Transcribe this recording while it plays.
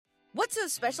What's so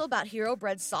special about Hero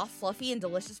Bread's soft, fluffy, and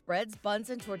delicious breads, buns,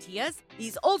 and tortillas?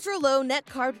 These ultra-low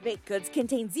net-carb baked goods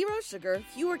contain zero sugar,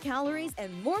 fewer calories,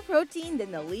 and more protein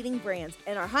than the leading brands,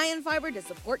 and are high in fiber to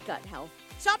support gut health.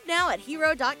 Shop now at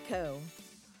hero.co.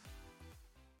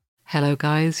 Hello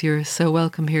guys, you're so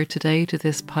welcome here today to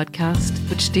this podcast,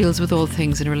 which deals with all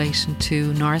things in relation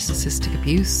to narcissistic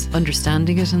abuse,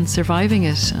 understanding it and surviving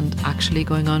it, and actually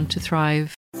going on to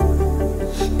thrive.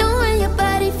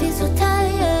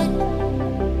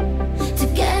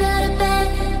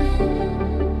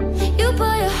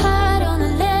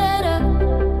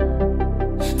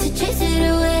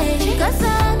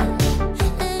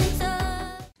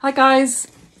 Hi guys,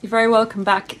 you're very welcome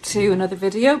back to another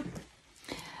video.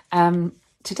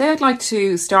 Today I'd like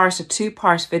to start a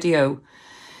two-part video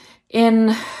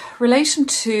in relation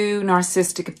to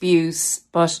narcissistic abuse,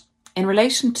 but in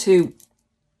relation to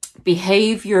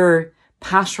behaviour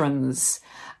patterns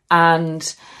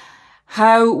and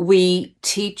how we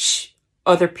teach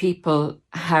other people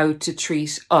how to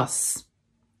treat us.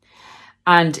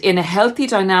 And in a healthy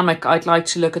dynamic, I'd like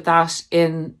to look at that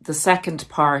in the second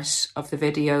part of the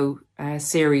video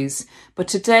series. But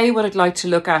today what I'd like to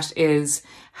look at is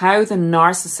how the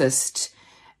narcissist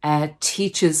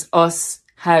teaches us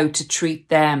how to treat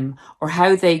them, or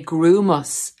how they groom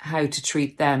us how to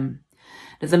treat them.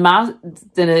 The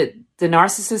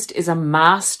narcissist is a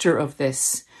master of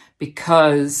this,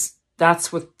 because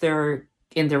that's what they're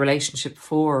in the relationship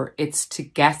for. It's to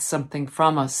get something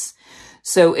from us.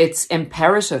 So it's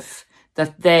imperative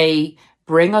that they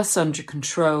bring us under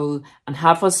control and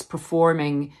have us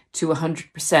performing to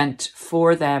 100%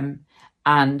 for them.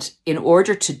 And in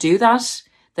order to do that,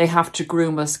 they have to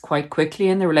groom us quite quickly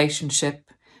in the relationship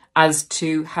as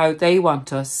to how they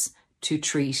want us to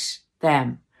treat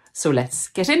them. So let's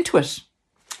get into it.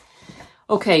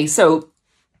 Okay, so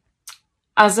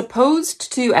as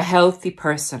opposed to a healthy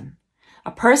person, a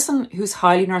person who's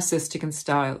highly narcissistic in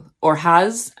style or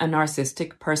has a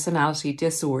narcissistic personality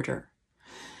disorder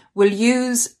will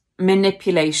use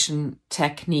manipulation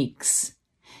techniques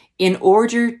in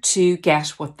order to get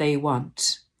what they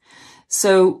want.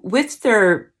 So with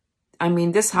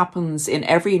this happens in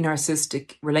every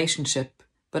narcissistic relationship,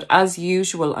 but as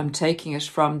usual, I'm taking it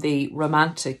from the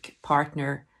romantic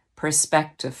partner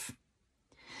perspective.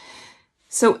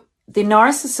 So the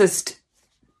narcissist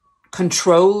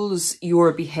controls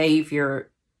your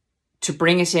behaviour to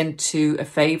bring it into a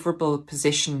favourable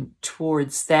position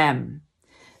towards them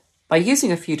by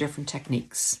using a few different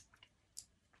techniques.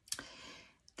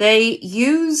 They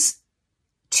use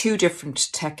two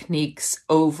different techniques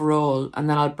overall, and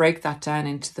then I'll break that down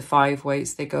into the 5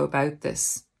 ways they go about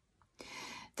this.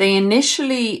 They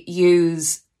initially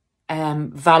use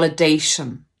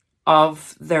validation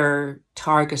of their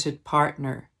targeted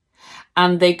partner.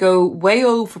 And they go way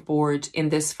overboard in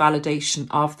this validation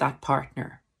of that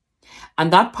partner.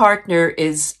 And that partner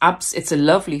it's a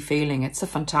lovely feeling. It's a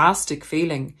fantastic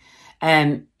feeling.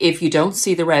 If you don't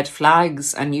see the red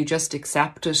flags and you just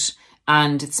accept it,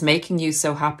 and it's making you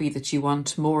so happy that you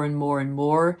want more and more and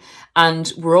more.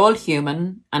 And we're all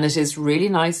human, and it is really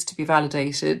nice to be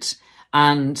validated.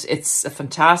 And it's a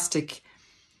fantastic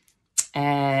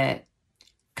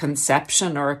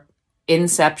conception or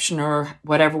inception, or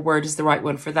whatever word is the right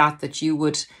one for that you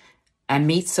would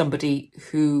meet somebody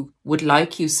who would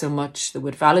like you so much, that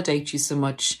would validate you so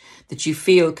much, that you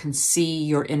feel can see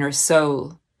your inner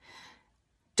soul.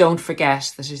 Don't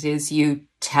forget that it is you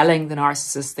telling the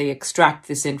narcissist. They extract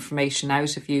this information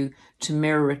out of you to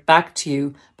mirror it back to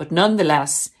you, but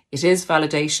nonetheless, it is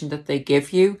validation that they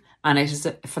give you, and it is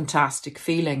a fantastic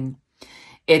feeling.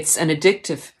 It's an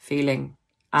addictive feeling,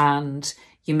 and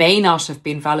you may not have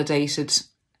been validated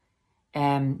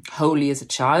wholly as a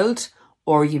child,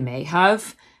 or you may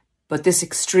have, but this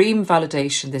extreme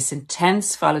validation, this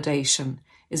intense validation,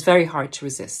 is very hard to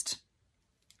resist.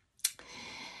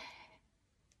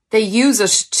 They use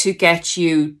it to get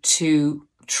you to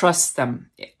trust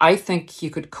them. I think you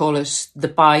could call it the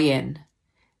buy-in.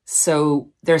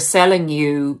 So they're selling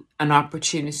you an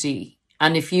opportunity,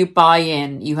 and if you buy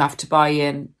in, you have to buy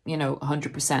in,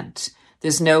 100%.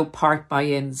 There's no part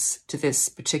buy-ins to this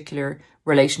particular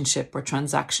relationship or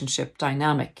transactionship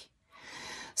dynamic.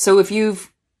 So if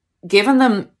you've given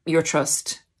them your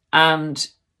trust and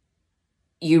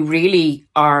you really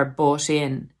are bought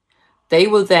in, they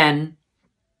will then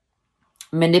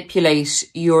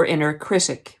manipulate your inner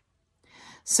critic.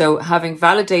 So having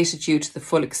validated you to the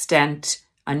full extent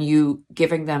and you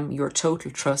giving them your total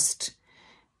trust,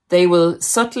 they will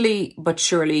subtly but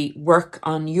surely work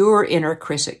on your inner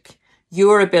critic,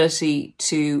 your ability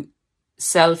to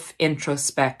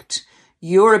self-introspect,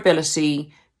 your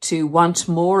ability to want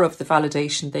more of the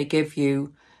validation they give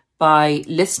you by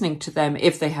listening to them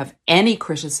if they have any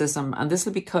criticism. And this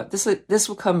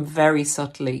will come very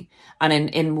subtly and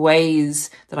in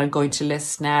ways that I'm going to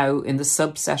list now, in the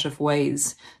subset of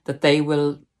ways that they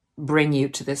will bring you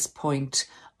to this point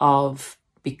of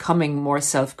becoming more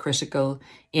self-critical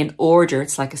in order.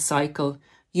 It's like a cycle.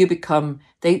 You become,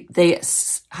 they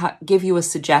give you a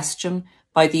suggestion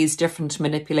by these different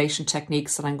manipulation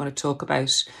techniques that I'm going to talk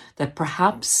about that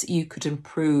perhaps you could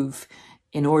improve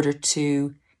in order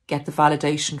to get the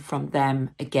validation from them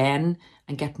again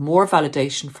and get more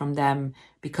validation from them,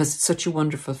 because it's such a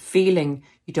wonderful feeling.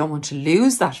 You don't want to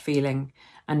lose that feeling.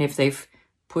 And if they've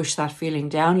pushed that feeling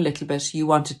down a little bit, you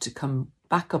want it to come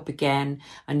back up again,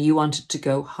 and you want it to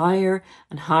go higher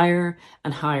and higher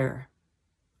and higher.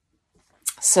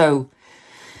 So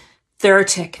their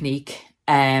technique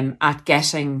at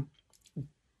getting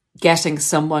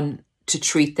someone to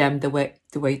treat them the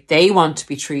way they want to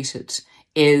be treated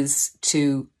is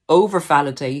to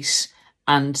over-validate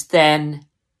and then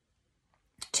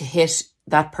to hit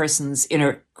that person's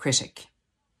inner critic.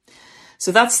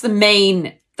 So that's the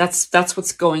main, that's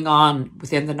what's going on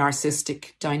within the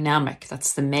narcissistic dynamic.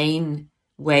 That's the main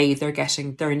way they're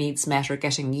getting their needs met, or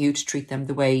getting you to treat them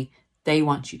the way they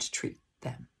want you to treat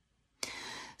them.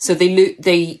 So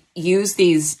they use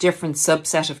these different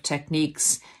subset of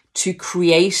techniques to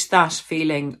create that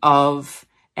feeling of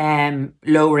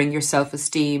lowering your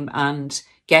self-esteem and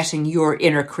getting your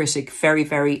inner critic very,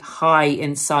 very high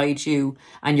inside you,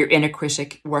 and your inner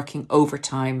critic working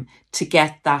overtime to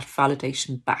get that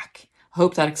validation back. I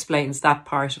hope that explains that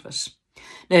part of it.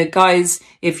 Now, guys,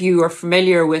 if you are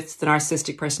familiar with the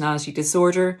narcissistic personality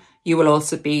disorder, you will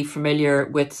also be familiar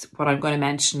with what I'm going to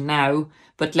mention now,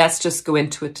 but let's just go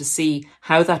into it to see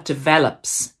how that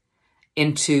develops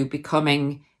into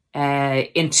becoming,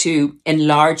 into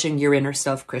enlarging your inner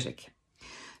self-critic.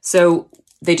 So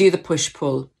they do the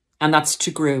push-pull, and that's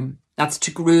to groom. That's to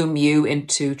groom you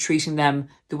into treating them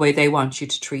the way they want you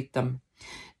to treat them.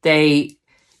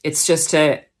 It's just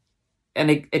taking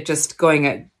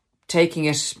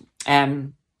it,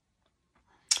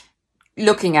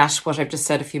 looking at what I've just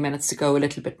said a few minutes ago a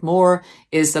little bit more,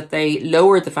 is that they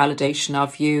lower the validation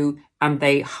of you and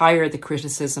they higher the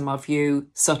criticism of you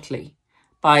subtly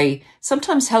by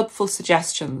sometimes helpful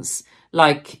suggestions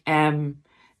like,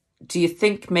 do you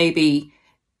think maybe,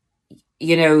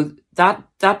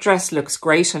 that dress looks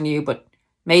great on you, but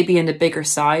maybe in a bigger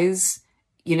size,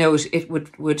 it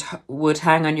would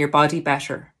hang on your body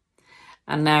better.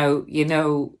 And now,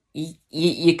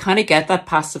 you kind of get that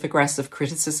passive aggressive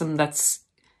criticism that's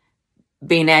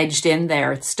being edged in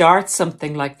there. It starts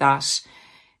something like that.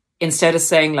 Instead of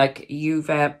saying like, you've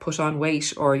put on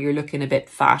weight, or you're looking a bit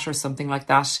fat, or something like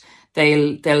that,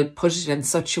 they'll put it in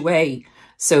such a way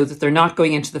so that they're not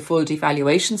going into the full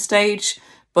devaluation stage,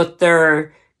 but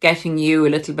they're getting you a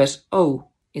little bit,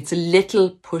 it's a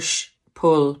little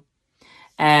push-pull.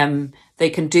 They'll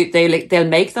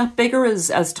make that bigger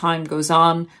as time goes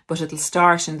on, but it'll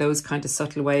start in those kind of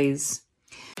subtle ways.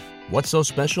 What's so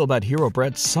special about Hero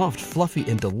Bread's soft, fluffy,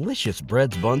 and delicious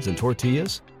breads, buns, and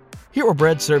tortillas? Hero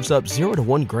Bread serves up 0 to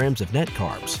 1 grams of net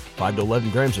carbs, 5 to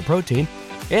 11 grams of protein,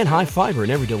 and high fiber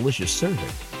in every delicious serving.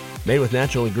 Made with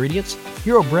natural ingredients,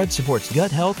 Hero Bread supports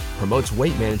gut health, promotes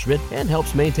weight management, and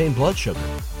helps maintain blood sugar.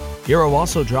 Hero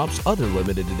also drops other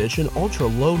limited edition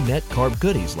ultra-low net carb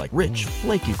goodies like rich,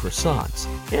 flaky croissants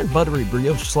and buttery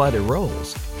brioche slider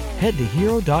rolls. Head to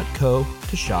hero.co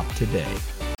to shop today.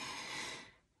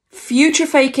 Future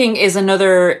faking is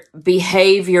another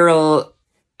behavioral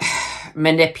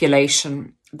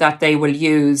manipulation that they will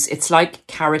use. It's like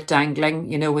carrot dangling,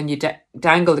 when you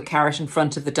dangle the carrot in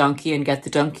front of the donkey and get the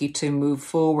donkey to move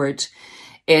forward.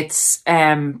 It's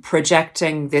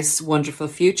projecting this wonderful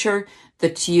future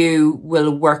that you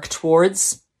will work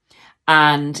towards,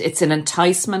 and it's an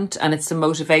enticement and it's a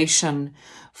motivation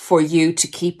for you to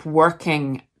keep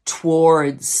working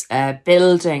towards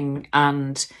building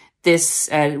and this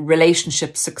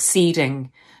relationship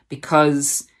succeeding,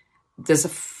 because there's a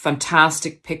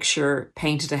fantastic picture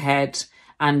painted ahead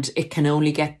and it can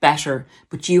only get better,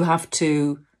 but you have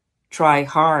to try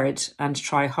hard and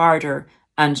try harder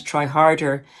and try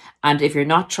harder. And if you're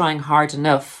not trying hard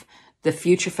enough, the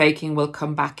future faking will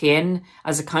come back in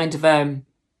as a kind of a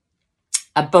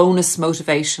bonus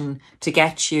motivation to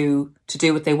get you to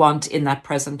do what they want in that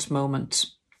present moment.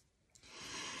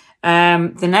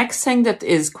 The next thing that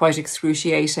is quite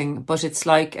excruciating, but it's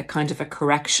like a kind of a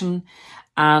correction.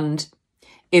 And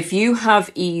if you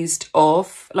have eased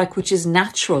off, which is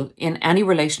natural in any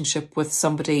relationship with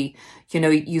somebody,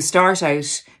 you start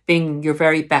out being your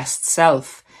very best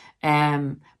self.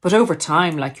 But over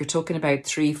time, like you're talking about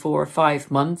 3, 4,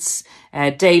 5 months,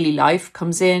 daily life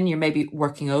comes in, you're maybe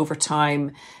working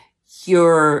overtime,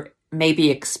 you're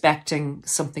maybe expecting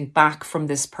something back from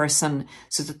this person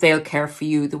so that they'll care for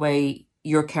you the way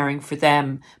you're caring for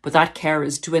them. But that care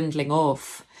is dwindling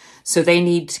off. So they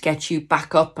need to get you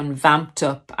back up and vamped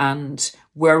up and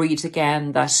worried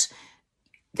again, that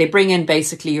they bring in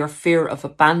basically your fear of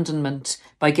abandonment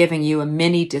by giving you a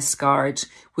mini discard,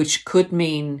 which could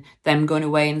mean them going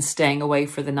away and staying away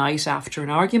for the night after an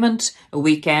argument, a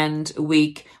weekend, a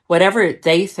week, whatever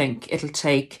they think it'll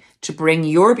take to bring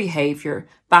your behaviour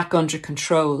back under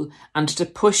control and to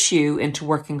push you into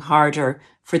working harder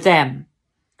for them.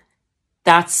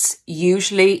 That's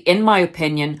usually, in my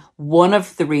opinion, one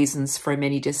of the reasons for a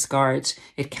mini discard.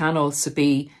 It can also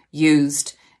be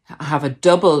used, have a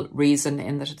double reason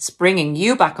in that it's bringing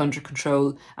you back under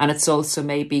control and it's also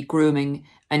maybe grooming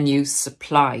a new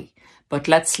supply. But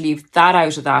let's leave that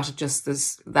out of that, just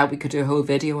as that we could do a whole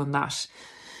video on that.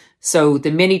 So the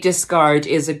mini discard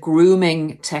is a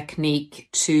grooming technique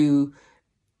to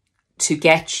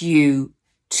get you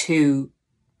to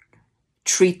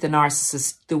treat the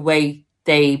narcissist the way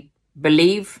they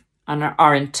believe and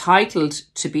are entitled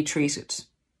to be treated.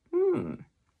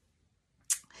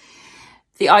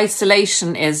 The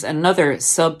isolation is another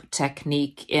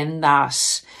sub-technique in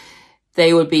that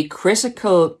they will be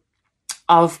critical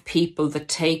of people that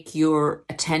take your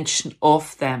attention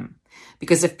off them.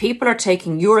 Because if people are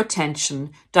taking your attention,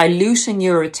 diluting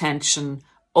your attention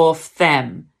off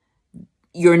them,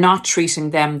 you're not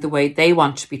treating them the way they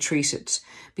want to be treated,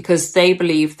 because they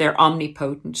believe they're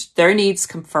omnipotent. Their needs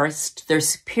come first. They're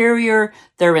superior.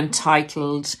 They're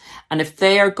entitled. And if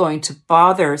they are going to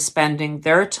bother spending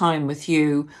their time with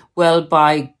you, well,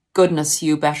 by goodness,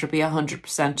 you better be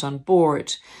 100% on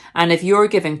board. And if you're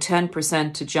giving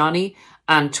 10% to Johnny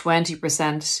and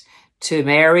 20% to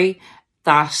Mary,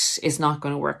 that is not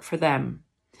going to work for them.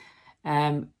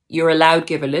 You're allowed to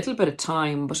give a little bit of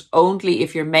time, but only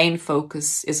if your main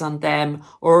focus is on them,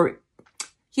 or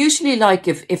usually like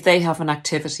if they have an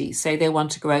activity, say they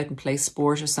want to go out and play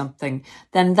sport or something,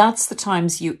 then that's the time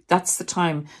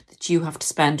that you have to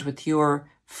spend with your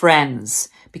friends,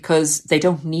 because they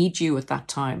don't need you at that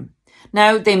time.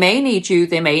 Now, they may need you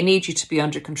to be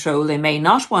under control. They may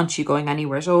not want you going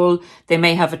anywhere at all. They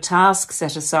may have a task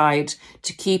set aside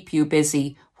to keep you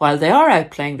busy while they are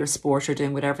out playing their sport or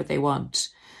doing whatever they want.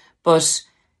 But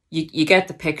you get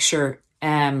the picture.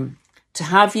 To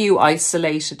have you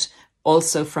isolated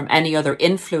also from any other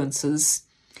influences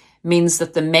means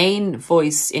that the main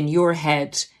voice in your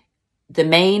head, the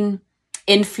main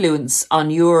influence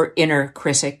on your inner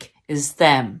critic is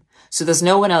them. So there's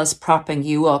no one else propping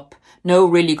you up, no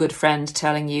really good friend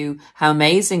telling you how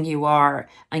amazing you are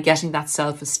and getting that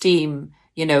self-esteem,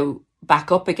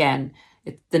 back up again.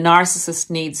 The narcissist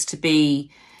needs to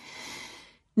be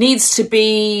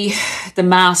the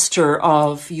master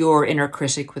of your inner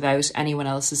critic without anyone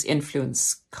else's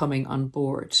influence coming on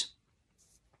board.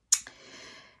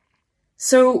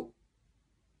 So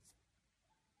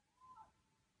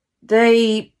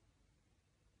they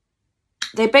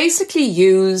basically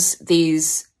use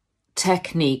these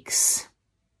techniques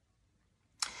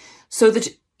so that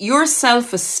your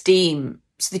self-esteem,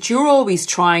 so that you're always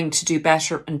trying to do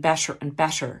better and better and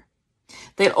better.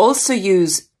 They'll also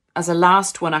use, as a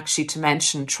last one actually to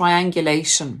mention,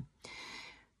 triangulation.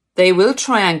 They will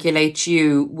triangulate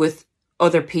you with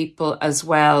other people as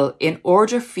well in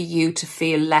order for you to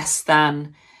feel less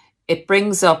than. It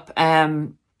brings up,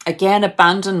 again,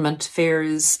 abandonment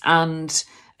fears, and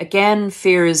again,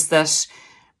 fears that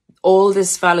all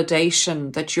this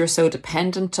validation that you're so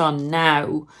dependent on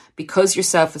now, because your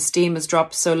self-esteem has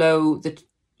dropped so low that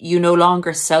you no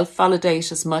longer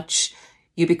self-validate as much,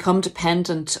 you become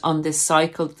dependent on this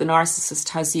cycle. The narcissist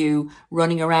has you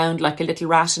running around like a little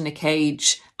rat in a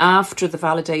cage after the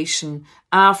validation,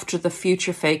 after the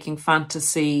future faking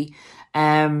fantasy.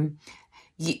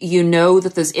 You know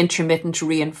that there's intermittent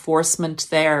reinforcement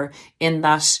there, in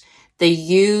that they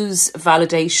use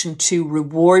validation to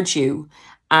reward you,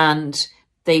 and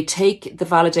they take the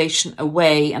validation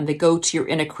away and they go to your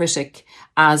inner critic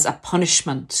as a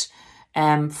punishment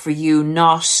for you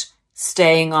not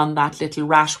staying on that little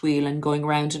rat wheel and going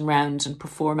round and round and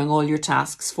performing all your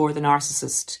tasks for the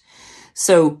narcissist.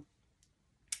 So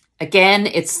again,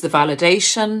 it's the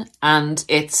validation and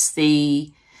it's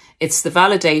the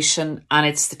validation and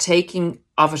it's the taking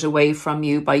of it away from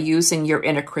you by using your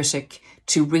inner critic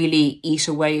to really eat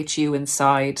away at you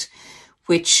inside,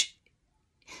 which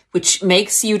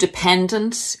makes you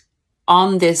dependent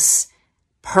on this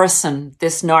person,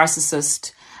 this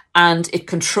narcissist, and it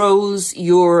controls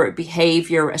your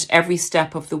behavior at every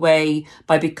step of the way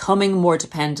by becoming more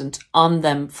dependent on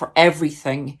them for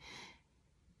everything,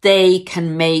 they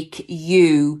can make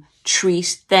you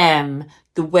treat them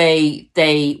the way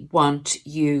they want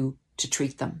you to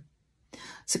treat them.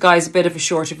 So guys, a bit of a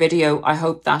shorter video. I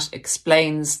hope that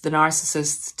explains the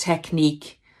narcissist's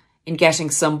technique in getting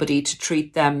somebody to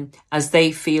treat them as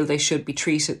they feel they should be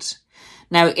treated.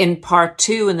 Now, in part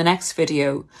 2, in the next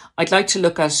video, I'd like to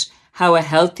look at how a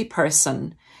healthy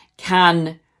person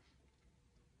can,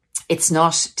 it's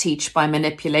not teach by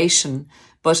manipulation,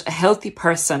 but a healthy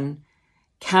person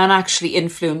can actually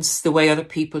influence the way other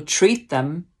people treat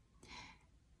them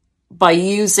by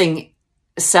using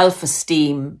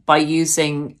self-esteem, by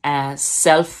using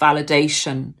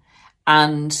self-validation,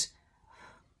 and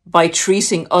by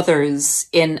treating others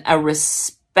in a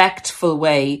respectful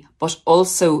way, but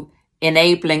also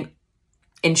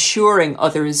ensuring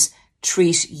others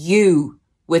treat you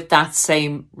with that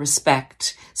same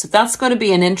respect. So that's going to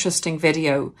be an interesting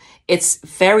video. It's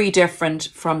very different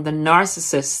from the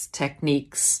narcissist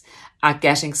techniques at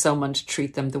getting someone to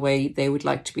treat them the way they would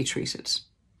like to be treated.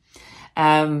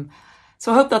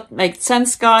 So I hope that makes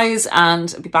sense, guys,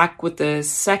 and I'll be back with the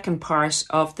second part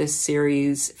of this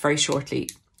series very shortly.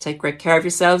 Take great care of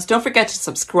yourselves. Don't forget to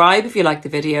subscribe if you like the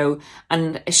video,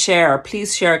 and share.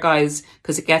 Please share, guys,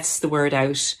 because it gets the word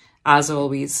out, as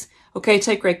always. Okay,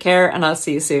 take great care, and I'll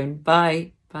see you soon.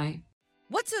 Bye. Bye.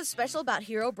 What's so special about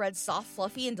Hero Bread's soft,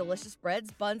 fluffy, and delicious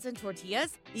breads, buns, and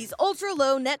tortillas? These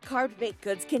ultra-low net-carb baked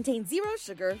goods contain 0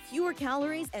 sugar, fewer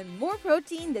calories, and more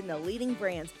protein than the leading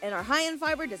brands, and are high in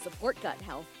fiber to support gut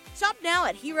health. Shop now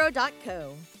at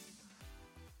hero.co.